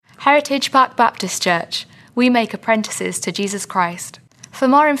Heritage Park Baptist Church. We make apprentices to Jesus Christ. For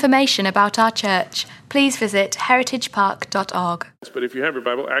more information about our church, please visit heritagepark.org. But if you have your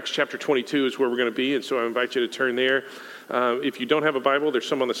Bible, Acts chapter 22 is where we're going to be, and so I invite you to turn there. If you don't have a Bible, there's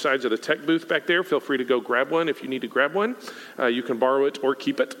some on the sides of the tech booth back there. Feel free to go grab one if you need to grab one. You can borrow it or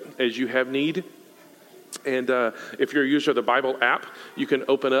keep it as you have need. And if you're a user of the Bible app, you can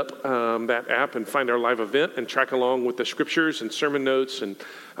open up that app and find our live event and track along with the scriptures and sermon notes and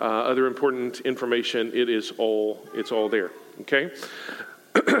other important information. It's all there, okay?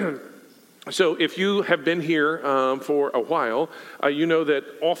 So if you have been here for a while, you know that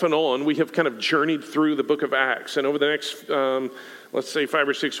off and on we have kind of journeyed through the book of Acts. And over the next, let's say 5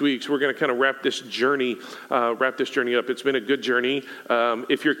 or 6 weeks, we're going to kind of wrap this journey up. It's been a good journey.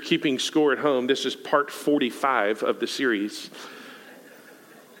 If you're keeping score at home, this is part 45 of the series.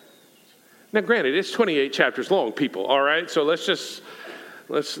 Now, granted, it's 28 chapters long, people, all right? So let's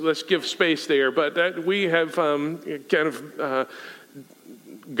give space there. But we have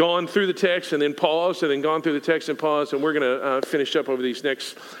gone through the text and then paused, and then gone through the text and paused, and we're going to finish up over these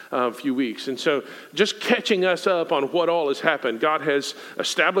next few weeks. And so just catching us up on what all has happened. God has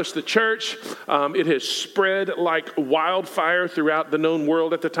established the church. It has spread like wildfire throughout the known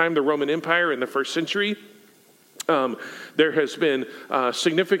world at the time, the Roman Empire in the first century. There has been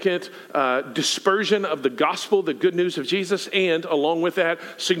significant dispersion of the gospel, the good news of Jesus, and along with that,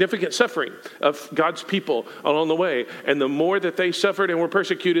 significant suffering of God's people along the way. And the more that they suffered and were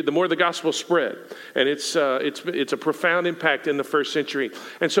persecuted, the more the gospel spread. And it's a profound impact in the first century.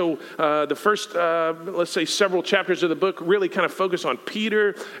 And so the first, let's say, several chapters of the book really kind of focus on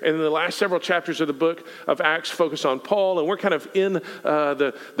Peter, and then the last several chapters of the book of Acts focus on Paul. And we're kind of in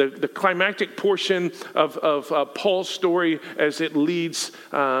the climactic portion of Paul's story as it leads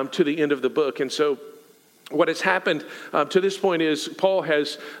to the end of the book. And so what has happened to this point is Paul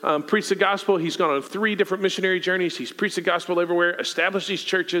has preached the gospel. He's gone on 3 different missionary journeys. He's preached the gospel everywhere, established these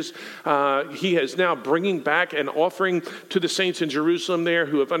churches. He is now bringing back an offering to the saints in Jerusalem there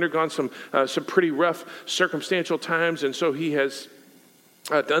who have undergone some pretty rough circumstantial times. And so he has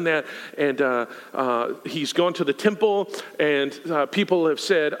done that, and he's gone to the temple, and people have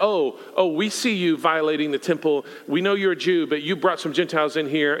said, oh, we see you violating the temple. We know you're a Jew, but you brought some Gentiles in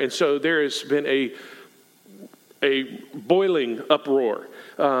here. And so there has been a boiling uproar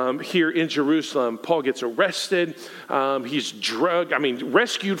here in Jerusalem. Paul gets arrested. He's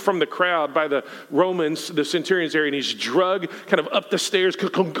rescued from the crowd by the Romans, the centurions there, and he's drugged kind of up the stairs. And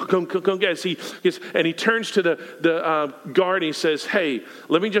he turns to the guard and he says, "Hey,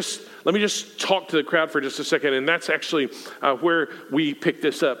 let me just talk to the crowd for just a second." And that's actually where we pick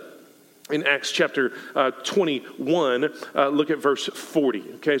this up. In Acts chapter 21, look at verse 40.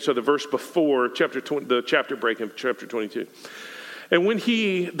 Okay, so the verse before the chapter break in chapter 22. And when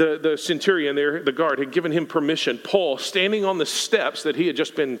the centurion there, the guard, had given him permission, Paul, standing on the steps that he had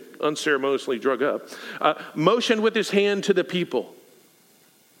just been unceremoniously drug up, motioned with his hand to the people.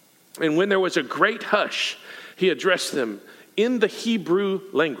 And when there was a great hush, he addressed them in the Hebrew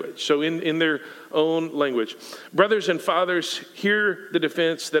language, so in their own language. "Brothers and fathers, hear the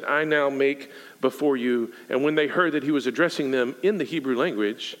defense that I now make before you." And when they heard that he was addressing them in the Hebrew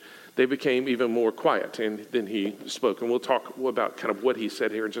language, they became even more quiet. And then he spoke. And we'll talk about kind of what he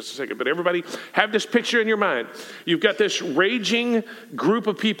said here in just a second. But everybody have this picture in your mind. You've got this raging group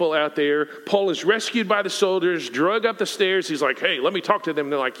of people out there. Paul is rescued by the soldiers, drug up the stairs. He's like, "Hey, let me talk to them."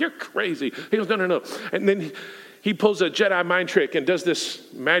 And they're like, "You're crazy." He goes, No. And then he pulls a Jedi mind trick and does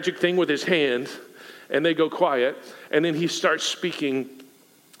this magic thing with his hand, and they go quiet, and then he starts speaking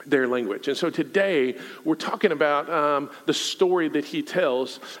their language. And so today we're talking about the story that he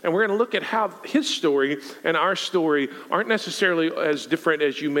tells, and we're going to look at how his story and our story aren't necessarily as different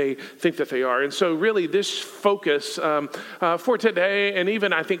as you may think that they are. And so really this focus for today, and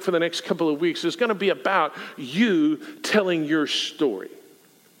even I think for the next couple of weeks, is going to be about you telling your story.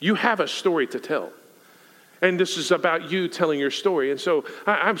 You have a story to tell. And this is about you telling your story. And so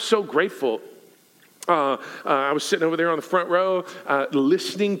I'm so grateful. I was sitting over there on the front row,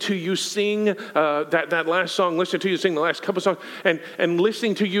 listening to you sing that last song, listening to you sing the last couple songs, and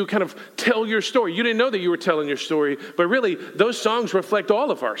listening to you kind of tell your story. You didn't know that you were telling your story, but really those songs reflect all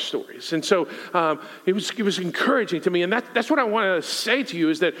of our stories. And so it was encouraging to me. And that's what I want to say to you,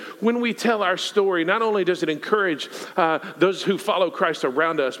 is that when we tell our story, not only does it encourage those who follow Christ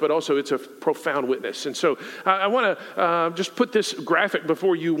around us, but also it's a profound witness. And so I want to just put this graphic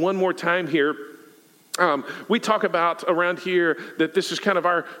before you one more time here. We talk about around here that this is kind of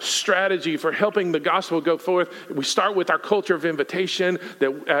our strategy for helping the gospel go forth. We start with our culture of invitation,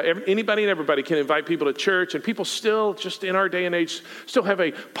 that anybody and everybody can invite people to church, and people still, just in our day and age, still have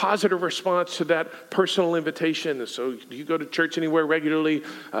a positive response to that personal invitation. So do you go to church anywhere regularly?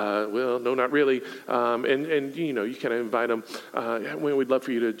 Well, no, not really. And you kind of invite them. We'd love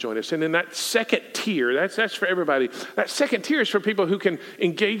for you to join us. And then that second tier, that's for everybody. That second tier is for people who can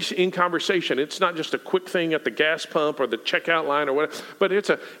engage in conversation. It's not just a quick thing at the gas pump or the checkout line or whatever, but it's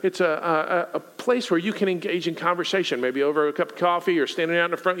a place where you can engage in conversation, maybe over a cup of coffee or standing out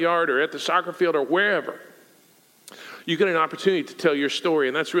in the front yard or at the soccer field or wherever. You get an opportunity to tell your story,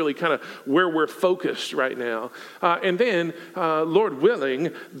 and that's really kind of where we're focused right now. And then, Lord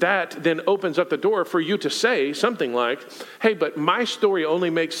willing, that then opens up the door for you to say something like, hey, but my story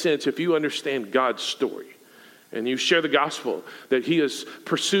only makes sense if you understand God's story. And you share the gospel that he has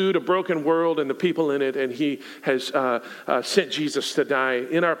pursued a broken world and the people in it, and he has sent Jesus to die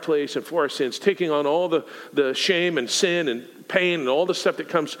in our place and for our sins, taking on all the shame and sin and pain and all the stuff that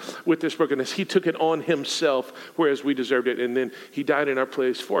comes with this brokenness. He took it on himself, whereas we deserved it. And then he died in our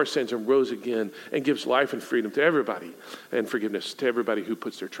place for our sins and rose again and gives life and freedom to everybody and forgiveness to everybody who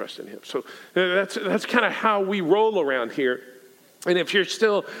puts their trust in him. So that's kind of how we roll around here. And if you're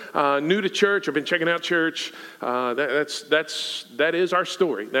still new to church or been checking out church, that is our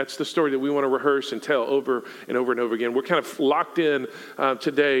story. That's the story that we want to rehearse and tell over and over and over again. We're kind of locked in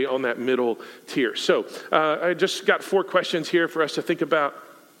today on that middle tier. So I just got 4 questions here for us to think about.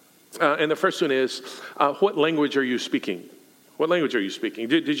 And the first one is, what language are you speaking? What language are you speaking?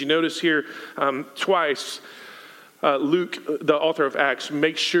 Did you notice here twice? Luke, the author of Acts,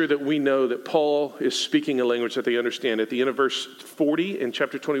 makes sure that we know that Paul is speaking a language that they understand. At the end of verse 40 in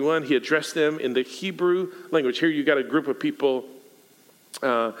chapter 21, he addressed them in the Hebrew language. Here you got a group of people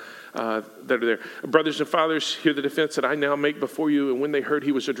that are there. Brothers and fathers, hear the defense that I now make before you. And when they heard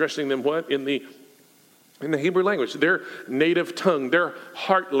he was addressing them, what? In the Hebrew language, their native tongue, their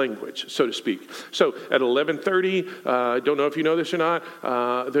heart language, so to speak. So at 11:30, I don't know if you know this or not,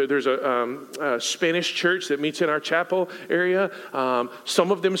 there's a Spanish church that meets in our chapel area.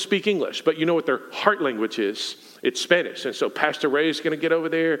 Some of them speak English, but you know what their heart language is? It's Spanish. And so Pastor Ray is going to get over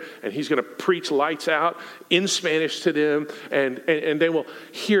there, and he's going to preach lights out in Spanish to them, and they will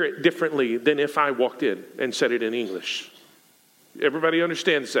hear it differently than if I walked in and said it in English. Everybody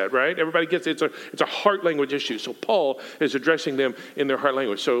understands that, right? Everybody gets it. It's a heart language issue. So Paul is addressing them in their heart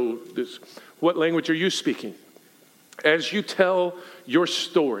language. So what language are you speaking? As you tell your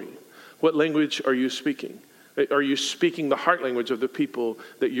story, what language are you speaking? Are you speaking the heart language of the people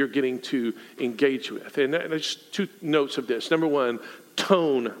that you're getting to engage with? And there's 2 notes of this. Number 1,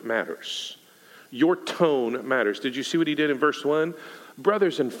 tone matters. Your tone matters. Did you see what he did in verse 1?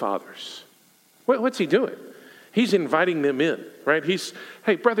 Brothers and fathers. What's he doing? He's inviting them in, right?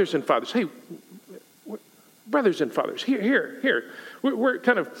 Hey, brothers and fathers. Hey, brothers and fathers. Here. We're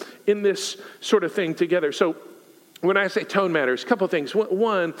kind of in this sort of thing together. So when I say tone matters, a couple of things.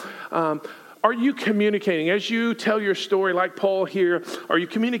 One, are you communicating, as you tell your story like Paul here, are you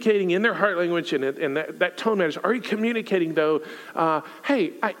communicating in their heart language and that tone matters? Are you communicating, though,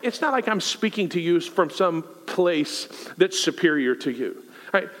 hey, it's not like I'm speaking to you from some place that's superior to you,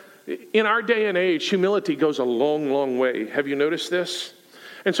 right? In our day and age, humility goes a long, long way. Have you noticed this?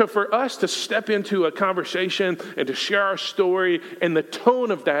 And so for us to step into a conversation and to share our story and the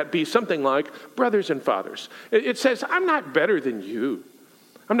tone of that be something like, brothers and fathers. It says, I'm not better than you.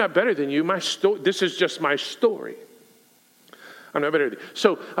 I'm not better than you. This is just my story. I'm not better than you.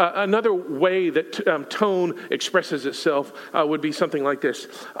 So another way that tone expresses itself would be something like this.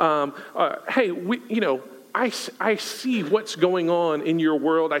 Hey, I see what's going on in your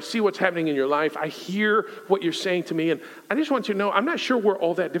world. I see what's happening in your life. I hear what you're saying to me. And I just want you to know, I'm not sure we're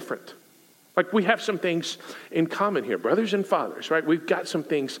all that different. Like, we have some things in common here. Brothers and fathers, right? We've got some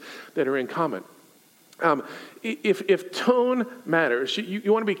things that are in common. If tone matters,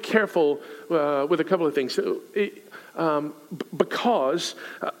 you want to be careful with a couple of things. Because,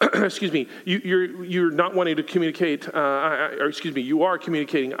 you're not wanting to communicate, you are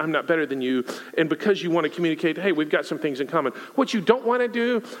communicating, I'm not better than you, and because you want to communicate, hey, we've got some things in common. What you don't want to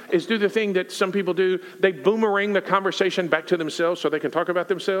do is do the thing that some people do. They boomerang the conversation back to themselves so they can talk about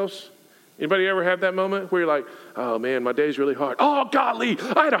themselves. Anybody ever have that moment where you're like, oh man, my day's really hard. Oh, golly,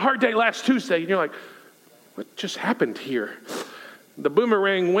 I had a hard day last Tuesday. And you're like, what just happened here? The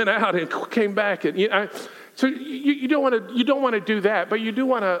boomerang went out and came back, and so you don't want to do that, but you do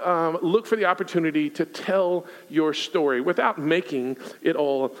want to look for the opportunity to tell your story without making it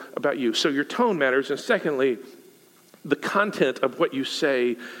all about you. So your tone matters. And secondly, the content of what you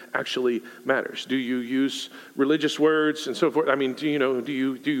say actually matters. Do you use religious words and so forth? I mean, do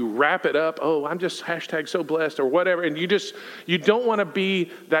you wrap it up? Oh, I'm just hashtag so blessed or whatever. And you don't want to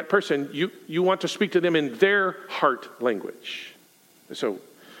be that person. You want to speak to them in their heart language. So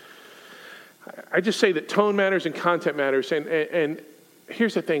I just say that tone matters and content matters. And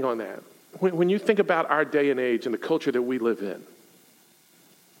here's the thing on that. When you think about our day and age and the culture that we live in,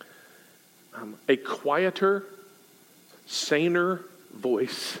 a quieter, saner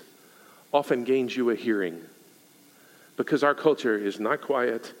voice often gains you a hearing because our culture is not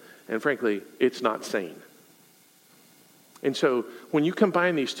quiet and frankly, it's not sane. And so when you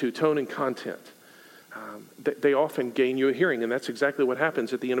combine these two, tone and content, they often gain you a hearing. And that's exactly what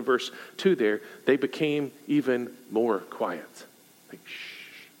happens at the end of verse 2 there. They became even more quiet. Like,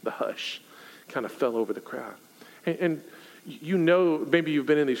 shh, the hush kind of fell over the crowd. And maybe you've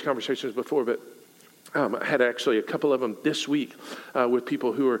been in these conversations before, but I had actually a couple of them this week with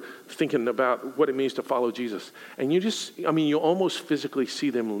people who are thinking about what it means to follow Jesus. And you almost physically see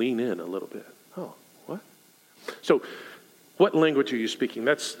them lean in a little bit. Oh, what? So what language are you speaking?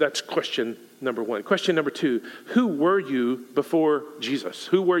 That's question number one. Question number two, who were you before Jesus?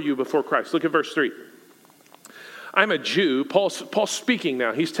 Who were you before Christ? Look at verse 3. I'm a Jew. Paul's speaking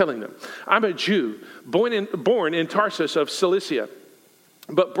now. He's telling them, I'm a Jew, born in Tarsus of Cilicia,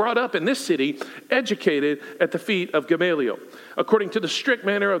 but brought up in this city, educated at the feet of Gamaliel, according to the strict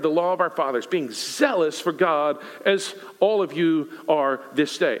manner of the law of our fathers, being zealous for God as all of you are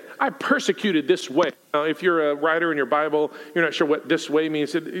this day. I persecuted this way. Now, if you're a writer in your Bible, you're not sure what this way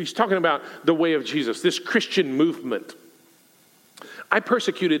means. He's talking about the way of Jesus, this Christian movement. I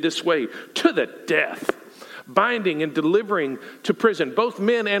persecuted this way to the death, binding and delivering to prison both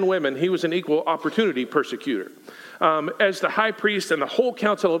men and women. He was an equal opportunity persecutor. As the high priest and the whole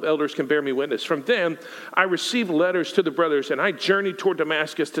council of elders can bear me witness. From them, I received letters to the brothers, and I journeyed toward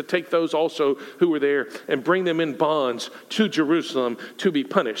Damascus to take those also who were there and bring them in bonds to Jerusalem to be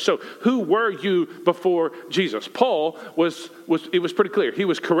punished. So who were you before Jesus? Paul it was pretty clear. He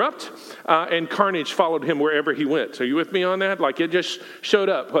was corrupt, and carnage followed him wherever he went. So you with me on that? Like it just showed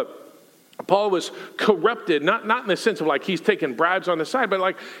up. But Paul was corrupted, not in the sense of like he's taking bribes on the side, but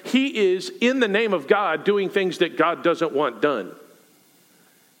like he is in the name of God doing things that God doesn't want done.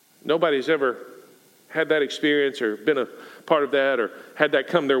 Nobody's ever had that experience or been a part of that or had that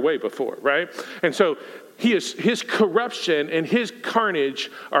come their way before, right? And so his corruption and his carnage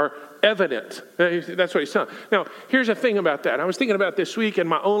are evident. That's what he's telling. Now, here's the thing about that. I was thinking about this week in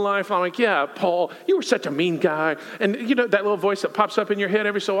my own life. I'm like, yeah, Paul, you were such a mean guy. And you know, that little voice that pops up in your head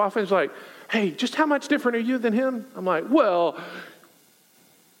every so often is like, hey, just how much different are you than him? I'm like, well,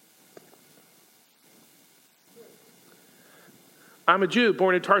 I'm a Jew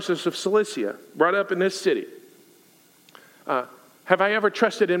born in Tarsus of Cilicia, brought up in this city. Have I ever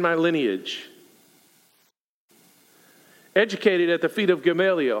trusted in my lineage? Educated at the feet of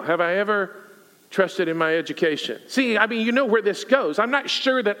Gamaliel. Have I ever trusted in my education? See, I mean, you know where this goes. I'm not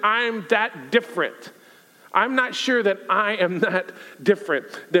sure that I'm that different. I'm not sure that I am that different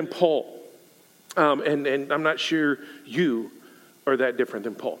than Paul. And I'm not sure you are that different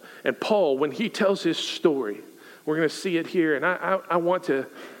than Paul. And Paul, when he tells his story, we're going to see it here. And I want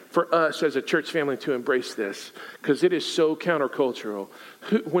for us as a church family to embrace this because it is so countercultural.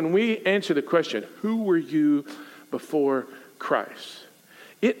 When we answer the question, who were you before Christ?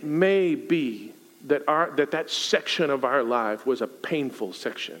 It may be that section of our life was a painful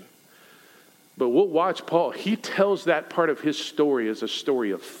section. But we'll watch Paul. He tells that part of his story as a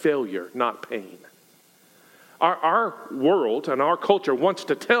story of failure, not pain. Our world and our culture wants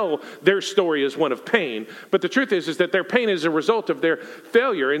to tell their story as one of pain. But the truth is that their pain is a result of their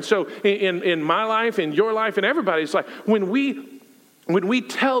failure. And so in my life, in your life, and everybody's life, when we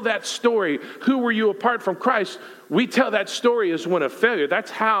tell that story, who were you apart from Christ? We tell that story as one of failure. That's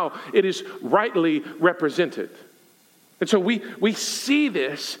how it is rightly represented. And so we see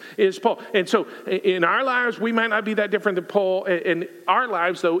this as Paul. And so in our lives, we might not be that different than Paul. In our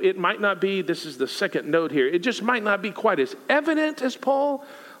lives, though, it might not be, this is the second note here, it just might not be quite as evident as Paul.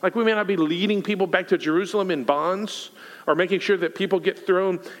 Like we may not be leading people back to Jerusalem in bonds or making sure that people get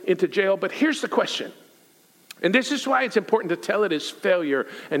thrown into jail. But here's the question. And this is why it's important to tell it as failure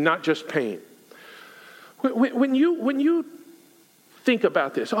and not just pain. When you think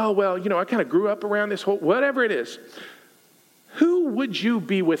about this, oh, well, you know, I kind of grew up around this whole, whatever it is. Who would you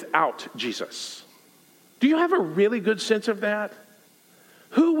be without Jesus? Do you have a really good sense of that?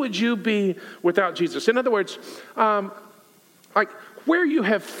 Who would you be without Jesus? In other words, like where you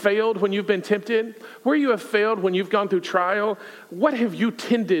have failed when you've been tempted, where you have failed when you've gone through trial, what have you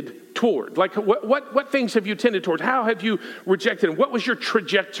tended toward? Like what things have you tended towards? How have you rejected them? What was your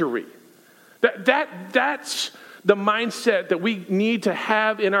trajectory? That's the mindset that we need to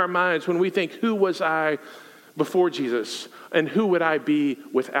have in our minds when we think, who was I before Jesus and who would I be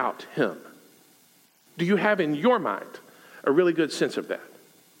without him? Do you have in your mind a really good sense of that?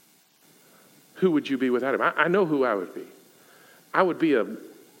 Who would you be without him? I know who I would be. I would be a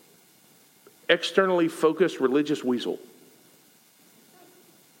externally focused religious weasel.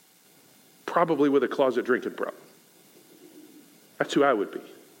 Probably with a closet drinking problem. That's who I would be.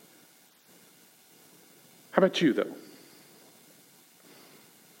 How about you, though?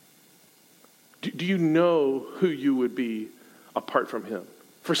 Do you know who you would be apart from him?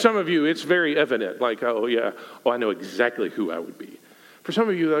 For some of you, it's very evident, like, I know exactly who I would be. For some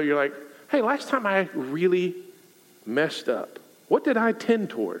of you, though, you're like, hey, last time I really messed up, what did I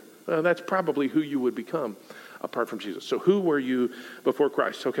tend toward? Well, that's probably who you would become apart from Jesus. So who were you before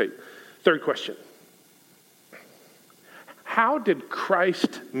Christ? Okay, third question. How did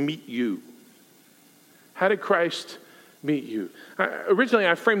Christ meet you? How did Christ meet you? Originally,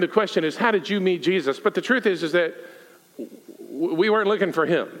 I framed the question as, how did you meet Jesus? But the truth is that we weren't looking for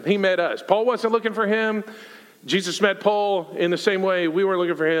him. He met us. Paul wasn't looking for him. Jesus met Paul in the same way. We weren't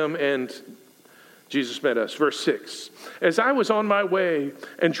looking for him, and Jesus met us. Verse 6. As I was on my way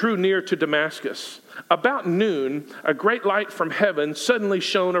and drew near to Damascus, about noon, a great light from heaven suddenly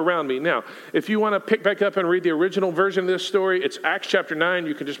shone around me. Now, if you want to pick back up and read the original version of this story, it's Acts chapter 9.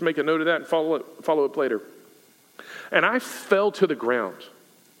 You can just make a note of that and follow it later. And I fell to the ground.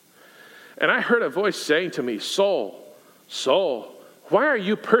 And I heard a voice saying to me, Saul, Saul, why are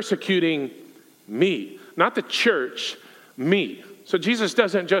you persecuting me? Not the church, me. So Jesus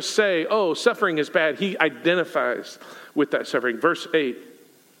doesn't just say, oh, suffering is bad. He identifies with that suffering. Verse 8,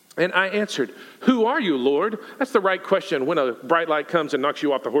 and I answered, who are you, Lord? That's the right question when a bright light comes and knocks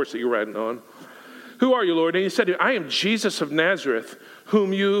you off the horse that you're riding on. Who are you, Lord? And he said, I am Jesus of Nazareth,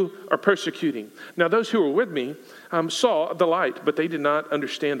 whom you are persecuting. Now those who were with me saw the light, but they did not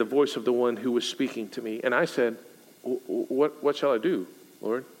understand the voice of the one who was speaking to me. And I said, what shall I do,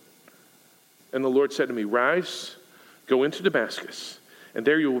 Lord? And the Lord said to me, rise, go into Damascus, and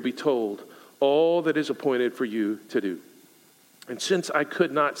there you will be told all that is appointed for you to do. And since I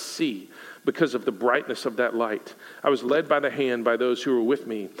could not see because of the brightness of that light, I was led by the hand by those who were with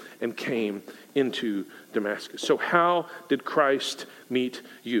me and came into Damascus. So how did Christ meet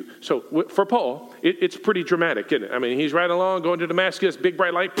you? So for Paul, it's pretty dramatic, isn't it? I mean, he's riding along, going to Damascus, big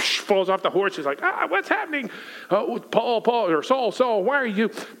bright light, falls off the horse. He's like, what's happening? Paul, or Saul, why are you,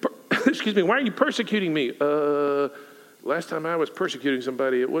 why are you persecuting me? Last time I was persecuting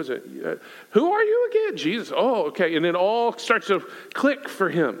somebody, it wasn't, who are you again? Jesus. Oh, okay. And then all starts to click for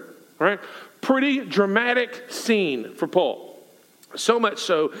him, right? Pretty dramatic scene for Paul. So much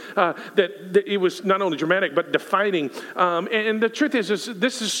so that it was not only dramatic, but defining. And the truth is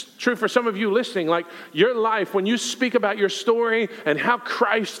this is true for some of you listening. Like your life, when you speak about your story and how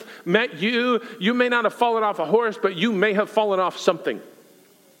Christ met you, you may not have fallen off a horse, but you may have fallen off something.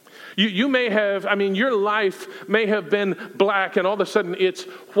 You may have, your life may have been black and all of a sudden it's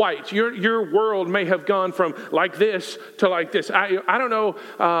white. Your world may have gone from like this to like this. I don't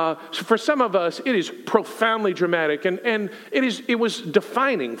know. For some of us, it is profoundly dramatic and it was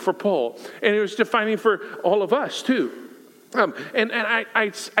defining for Paul. And it was defining for all of us too. And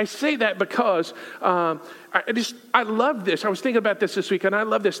I say that because I love this. I was thinking about this week, and I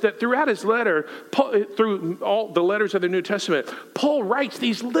love this, that throughout his letter, Paul, through all the letters of the New Testament, Paul writes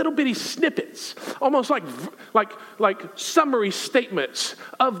these little bitty snippets, almost like summary statements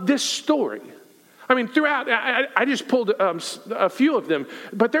of this story. Throughout, I just pulled a few of them,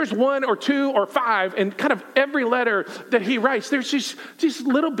 but there's one or two or five, and kind of every letter that he writes, there's these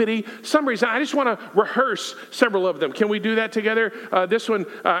little bitty summaries, and I just want to rehearse several of them. Can we do that together? This one,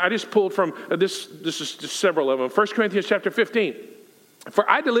 I just pulled from, this is just several of them. 1 Corinthians chapter 15. For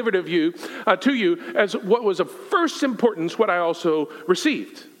I delivered to you as what was of first importance what I also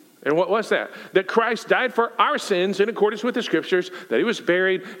received. And what was that? That Christ died for our sins in accordance with the Scriptures, that he was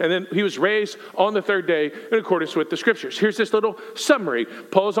buried, and then he was raised on the third day in accordance with the Scriptures. Here's this little summary.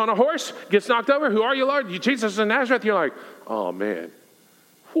 Paul's on a horse, gets knocked over. Who are you, Lord? Jesus of Nazareth. You're like, oh, man.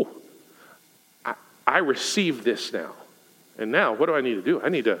 Whew. I received this now. And now what do I need to do? I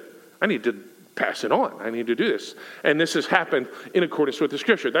need to pass it on. I need to do this. And this has happened in accordance with the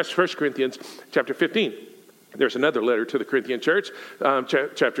Scripture. That's 1 Corinthians chapter 15. There's another letter to the Corinthian church,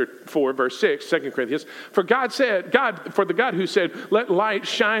 chapter 4, verse 6, 2 Corinthians. For the God who said, let light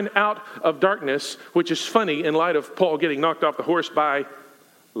shine out of darkness, which is funny in light of Paul getting knocked off the horse by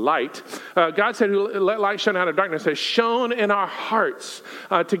light. God said, "Who let light shine out of darkness," has shone in our hearts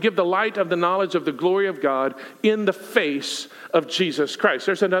to give the light of the knowledge of the glory of God in the face of Jesus Christ.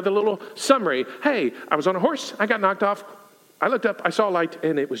 There's another little summary. Hey, I was on a horse. I got knocked off. I looked up. I saw light,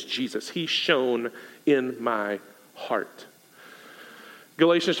 and it was Jesus. He shone in my heart.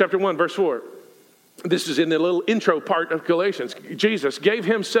 Galatians chapter 1, verse 4. This is in the little intro part of Galatians. Jesus gave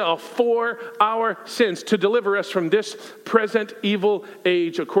himself for our sins to deliver us from this present evil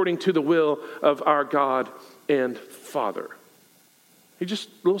age according to the will of our God and Father. Just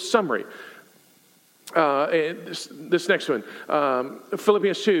a little summary. And this next one,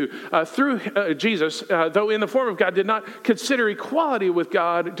 Philippians 2, through Jesus, though in the form of God, did not consider equality with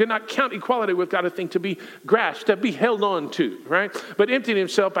God, did not count equality with God a thing to be grasped, to be held on to, right? But emptied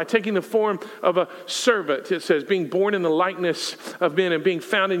himself by taking the form of a servant. It says, being born in the likeness of men and being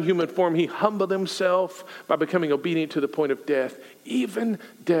found in human form, he humbled himself by becoming obedient to the point of death, even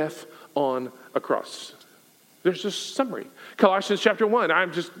death on a cross. There's a summary. Colossians chapter 1.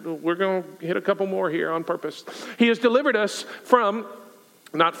 We're going to hit a couple more here on purpose. He has delivered us from,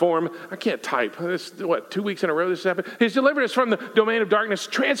 I can't type. This, 2 weeks in a row this has happened. He's delivered us from the domain of darkness,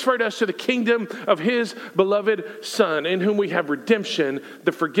 transferred us to the kingdom of his beloved Son, in whom we have redemption,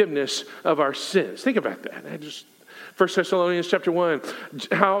 the forgiveness of our sins. Think about that. 1 Thessalonians chapter 1,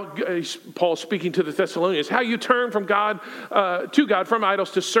 how Paul speaking to the Thessalonians, how you turn from God to God from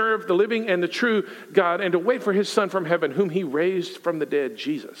idols to serve the living and the true God and to wait for his Son from heaven, whom he raised from the dead,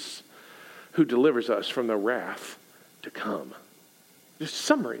 Jesus, who delivers us from the wrath to come. Just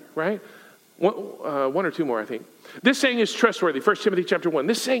summary, right? One or two more, I think. This saying is trustworthy. 1 Timothy chapter 1.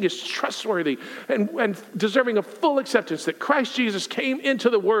 This saying is trustworthy and deserving of full acceptance that Christ Jesus came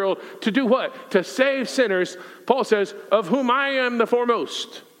into the world to do what? To save sinners. Paul says, of whom I am the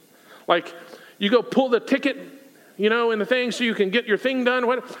foremost. Like, you go pull the ticket, in the thing so you can get your thing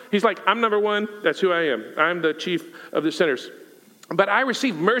done. He's like, I'm number one. That's who I am. I'm the chief of the sinners. But I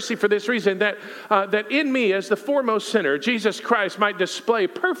received mercy for this reason, that in me as the foremost sinner, Jesus Christ might display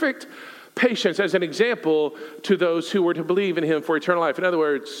perfect patience as an example to those who were to believe in him for eternal life. In other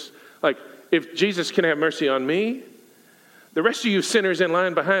words, like, if Jesus can have mercy on me, the rest of you sinners in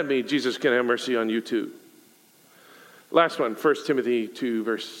line behind me, Jesus can have mercy on you too. Last one, 1 Timothy 2,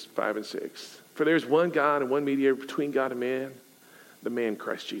 verse 5 and 6. For there's one God and one mediator between God and man, the man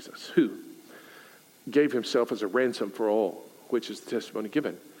Christ Jesus, who gave himself as a ransom for all, which is the testimony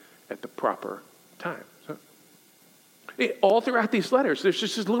given at the proper time. All throughout these letters, there's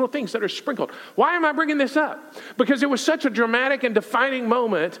just these little things that are sprinkled. Why am I bringing this up? Because it was such a dramatic and defining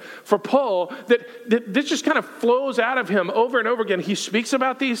moment for Paul that this just kind of flows out of him over and over again. He speaks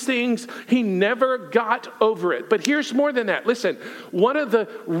about these things. He never got over it. But here's more than that. Listen, one of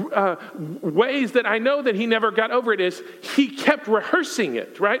the ways that I know that he never got over it is he kept rehearsing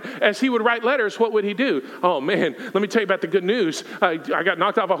it, right? As he would write letters, what would he do? Oh, man, let me tell you about the good news. I got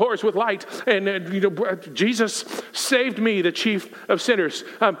knocked off a horse with light, and Jesus saved me, the chief of sinners.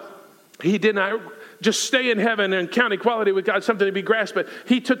 He did not just stay in heaven and count equality with God something to be grasped, but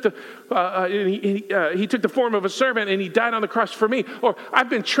he took the form of a servant and he died on the cross for me. Or I've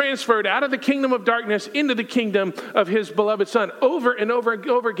been transferred out of the kingdom of darkness into the kingdom of his beloved Son. Over and over and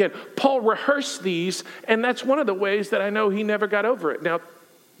over again, Paul rehearsed these, and that's one of the ways that I know he never got over it. Now,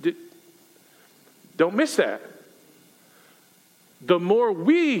 don't miss that. The more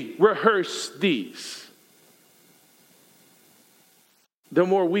we rehearse these, the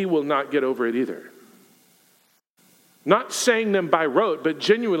more we will not get over it either. Not saying them by rote, but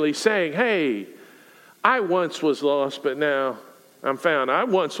genuinely saying, hey, I once was lost, but now I'm found. I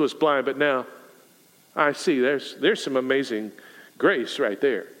once was blind, but now I see. There's some amazing grace right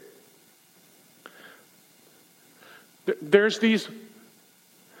there. There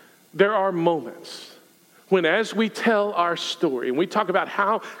are moments when, as we tell our story and we talk about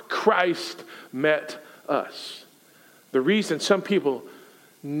how Christ met us, the reason some people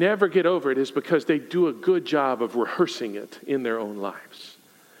never get over it is because they do a good job of rehearsing it in their own lives.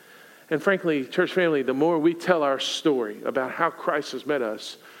 And frankly, church family, the more we tell our story about how Christ has met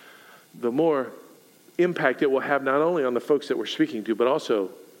us, the more impact it will have not only on the folks that we're speaking to, but also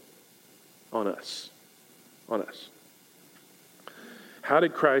on us. On us. How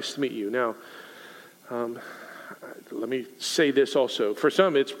did Christ meet you? Now, let me say this also. For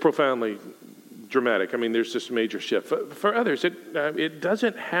some, it's profoundly dramatic. I mean, there's this major shift. For others, it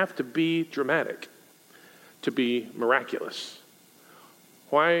doesn't have to be dramatic to be miraculous.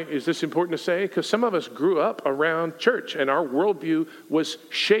 Why is this important to say? Because some of us grew up around church and our worldview was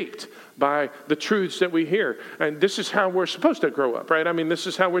shaped by the truths that we hear. And this is how we're supposed to grow up, right? I mean, this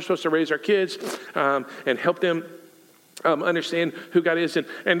is how we're supposed to raise our kids and help them understand who God is.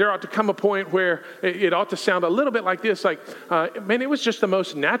 And there ought to come a point where it ought to sound a little bit like this, like, man, it was just the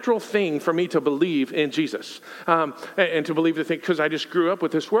most natural thing for me to believe in Jesus and to believe the thing, because I just grew up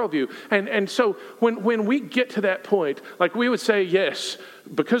with this worldview. And so when we get to that point, like we would say, yes,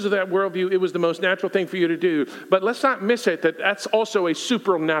 because of that worldview, it was the most natural thing for you to do. But let's not miss it that that's also a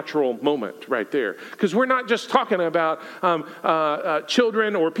supernatural moment right there. Because we're not just talking about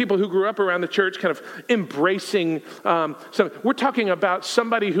children or people who grew up around the church kind of embracing we're talking about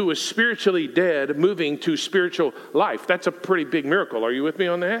somebody who is spiritually dead moving to spiritual life. That's a pretty big miracle. Are you with me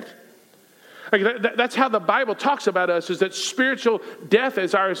on that? Like that's how the Bible talks about us, is that spiritual death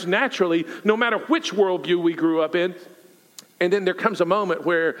is ours naturally, no matter which worldview we grew up in. And then there comes a moment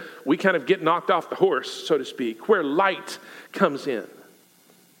where we kind of get knocked off the horse, so to speak, where light comes in.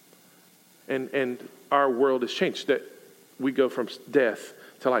 And our world is changed, that we go from death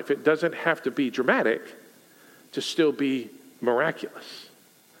to life. It doesn't have to be dramatic to still be miraculous.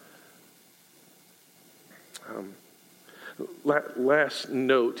 Last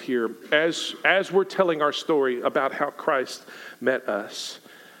note here, as we're telling our story about how Christ met us,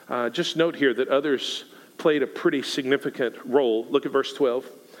 just note here that others played a pretty significant role. Look at verse 12.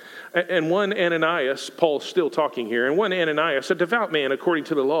 And one Ananias, Paul's still talking here, and one Ananias, a devout man according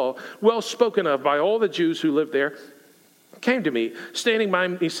to the law, well spoken of by all the Jews who lived there, came to me, standing by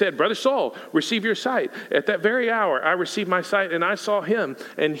me, he said, Brother Saul, receive your sight. At that very hour I received my sight, and I saw him.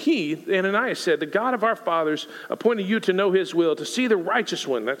 And he, Ananias, said, the God of our fathers appointed you to know his will, to see the righteous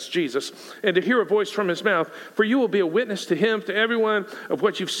one, that's Jesus, and to hear a voice from his mouth. For you will be a witness to him, to everyone, of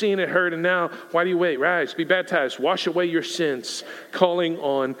what you've seen and heard. And now, why do you wait? Rise, be baptized, wash away your sins, calling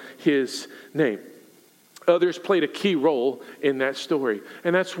on his name. Others played a key role in that story.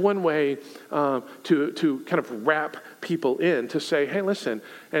 And that's one way to kind of wrap people in, to say, hey, listen,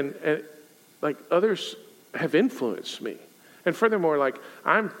 and like others have influenced me. And furthermore, like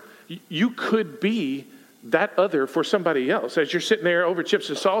you could be that other for somebody else. As you're sitting there over chips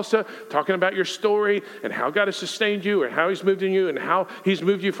and salsa, talking about your story and how God has sustained you and how he's moved in you and how he's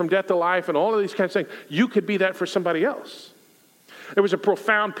moved you from death to life and all of these kinds of things, you could be that for somebody else. There was a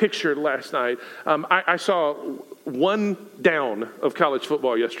profound picture last night. I saw one down of college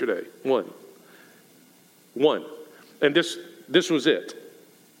football yesterday. One. And this was it.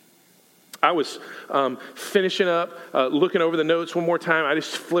 I was finishing up, looking over the notes one more time. I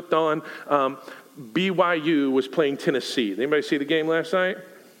just flipped on. BYU was playing Tennessee. Did anybody see the game last night?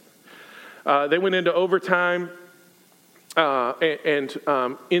 They went into overtime. And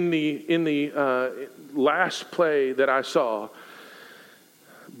in the last play that I saw,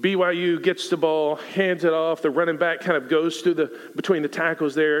 BYU gets the ball, hands it off. The running back kind of goes through between the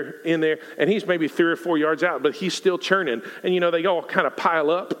tackles there, in there, and he's maybe 3 or 4 yards out, but he's still churning. And, they all kind of pile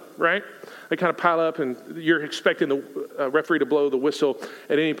up, right? They kind of pile up, and you're expecting the referee to blow the whistle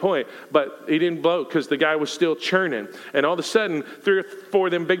at any point. But he didn't blow because the guy was still churning. And all of a sudden, 3 or 4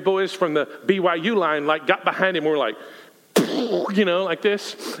 of them big boys from the BYU line got behind him and were like, like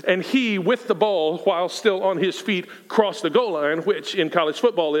this. And he, with the ball, while still on his feet, crossed the goal line, which in college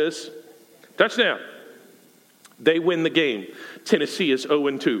football is touchdown. They win the game. Tennessee is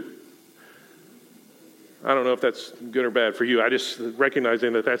 0-2. I don't know if that's good or bad for you. I just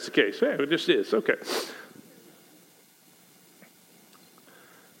recognizing that that's the case. Yeah, it just is. Okay.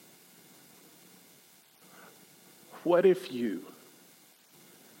 What if you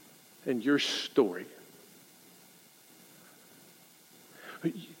and your story,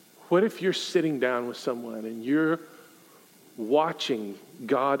 what if you're sitting down with someone and you're watching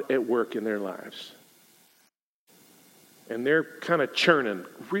God at work in their lives and they're kind of churning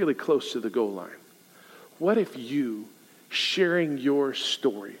really close to the goal line? What if you sharing your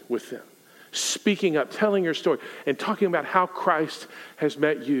story with them, speaking up, telling your story, and talking about how Christ has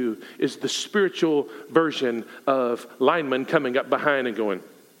met you is the spiritual version of linemen coming up behind and going,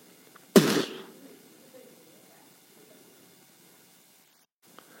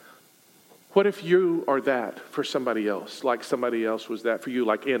 what if you are that for somebody else, like somebody else was that for you,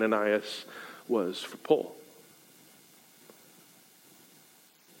 like Ananias was for Paul?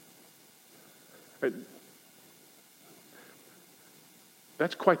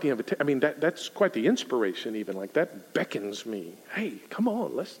 That's quite the invitation. I mean, that's quite the inspiration even. Like, that beckons me. Hey, come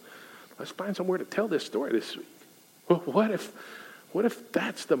on, let's find somewhere to tell this story this week. Well, what if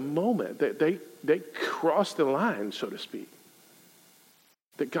that's the moment that they cross the line, so to speak?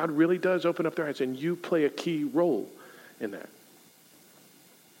 That God really does open up their eyes and you play a key role in that.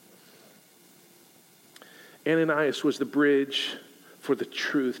 Ananias was the bridge for the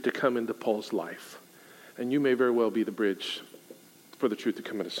truth to come into Paul's life. And you may very well be the bridge for the truth to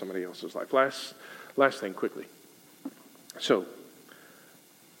come into somebody else's life. Last thing quickly. So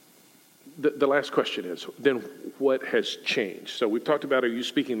the last question is, then what has changed? So we've talked about, are you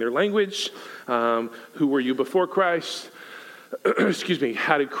speaking their language? Who were you before Christ? Excuse me,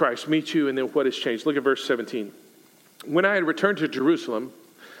 how did Christ meet you? And then what has changed? Look at verse 17. When I had returned to Jerusalem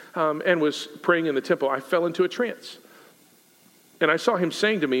and was praying in the temple, I fell into a trance. And I saw him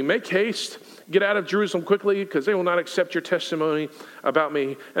saying to me, make haste, get out of Jerusalem quickly, because they will not accept your testimony about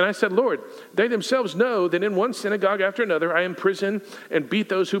me. And I said, Lord, they themselves know that in one synagogue after another I imprisoned and beat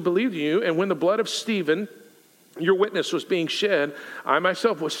those who believed in you. And when the blood of Stephen, your witness, was being shed, I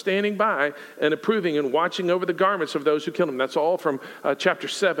myself was standing by and approving and watching over the garments of those who killed him. That's all from chapter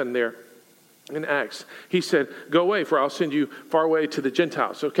 7 there. In Acts, he said, go away, for I'll send you far away to the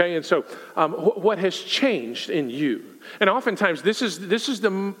Gentiles. Okay, and so what has changed in you? And oftentimes, this is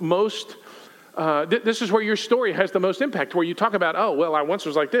the most. This is where your story has the most impact, where you talk about, oh, well, I once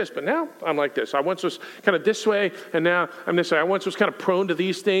was like this, but now I'm like this. I once was kind of this way, and now I'm this way. I once was kind of prone to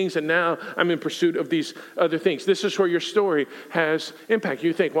these things, and now I'm in pursuit of these other things. This is where your story has impact.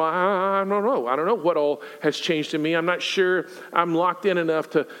 You think, well, I don't know. I don't know what all has changed in me. I'm not sure I'm locked in enough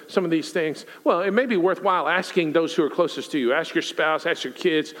to some of these things. Well, it may be worthwhile asking those who are closest to you. Ask your spouse, ask your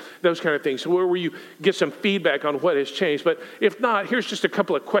kids, those kind of things, where you get some feedback on what has changed. But if not, here's just a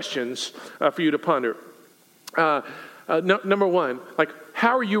couple of questions for you to ponder. Number one,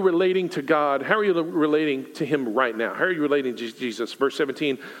 how are you relating to God? How are you relating to him right now? How are you relating to Jesus? Verse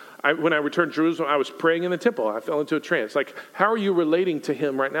 17, when I returned to Jerusalem, I was praying in the temple. I fell into a trance. How are you relating to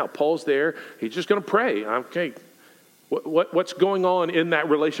him right now? Paul's there. He's just going to pray. Okay, what's going on in that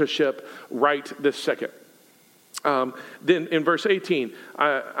relationship right this second? Then in verse 18,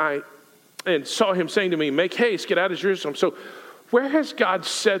 I saw him saying to me, make haste, get out of Jerusalem. So where has God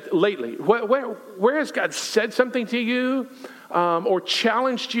said lately? Where has God said something to you, or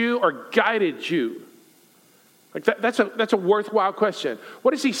challenged you, or guided you? That's a worthwhile question.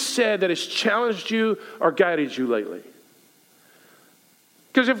 What has he said that has challenged you or guided you lately?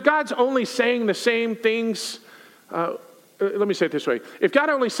 Because if God's only saying the same things, let me say it this way. If God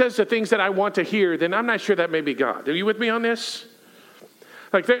only says the things that I want to hear, then I'm not sure that may be God. Are you with me on this?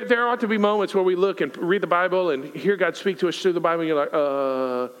 There ought to be moments where we look and read the Bible and hear God speak to us through the Bible, and you're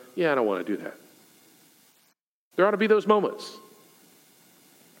like, yeah, I don't want to do that. There ought to be those moments.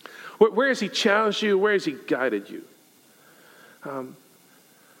 Where has he challenged you? Where has he guided you?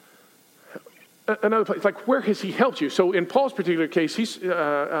 Another place, where has he helped you? So in Paul's particular case,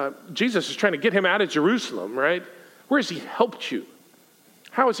 Jesus is trying to get him out of Jerusalem, right? Where has he helped you?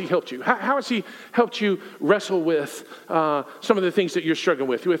 How has he helped you? How has he helped you wrestle with some of the things that you're struggling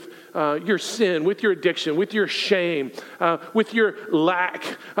with your sin, with your addiction, with your shame, with your lack,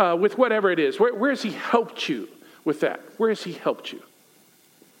 with whatever it is? Where has he helped you with that? Where has he helped you?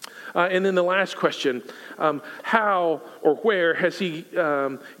 And then the last question, how or where has he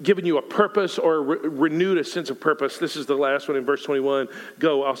given you a purpose or renewed a sense of purpose? This is the last one in verse 21.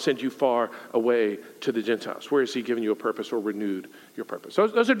 Go, I'll send you far away to the Gentiles. Where has he given you a purpose or renewed your purpose?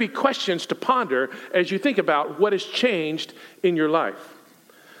 Those would be questions to ponder as you think about what has changed in your life.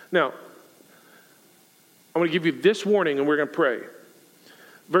 Now, I'm going to give you this warning and we're going to pray.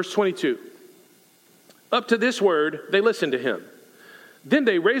 Verse 22. Up to this word, they listened to him. Then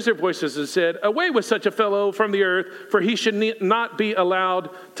they raised their voices and said, away with such a fellow from the earth, for he should not be allowed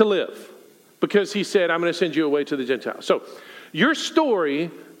to live. Because he said, I'm going to send you away to the Gentiles. So your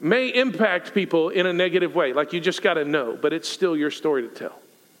story may impact people in a negative way. You just got to know, but it's still your story to tell.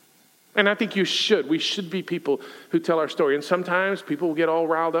 And I think you should. We should be people who tell our story. And sometimes people will get all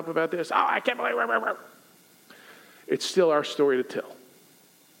riled up about this. Oh, I can't believe it. It's still our story to tell.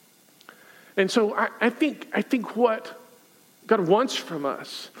 And so I think what God wants from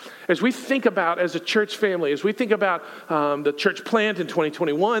us, as we think about as a church family, as we think about the church plant in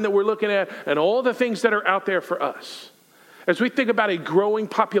 2021 that we're looking at, and all the things that are out there for us, as we think about a growing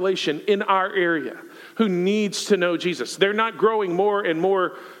population in our area who needs to know Jesus. They're not growing more and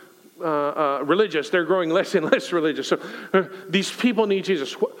more religious. They're growing less and less religious. So these people need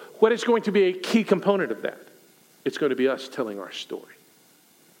Jesus. What is going to be a key component of that? It's going to be us telling our story.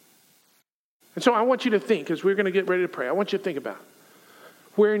 And so I want you to think, as we're going to get ready to pray, I want you to think about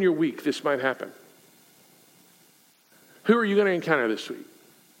where in your week this might happen. Who are you going to encounter this week?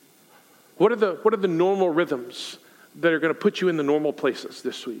 What are the normal rhythms that are going to put you in the normal places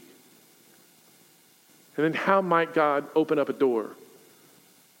this week? And then how might God open up a door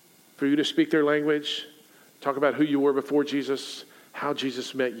for you to speak their language, talk about who you were before Jesus, how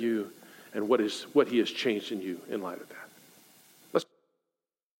Jesus met you, and what he has changed in you in light of that?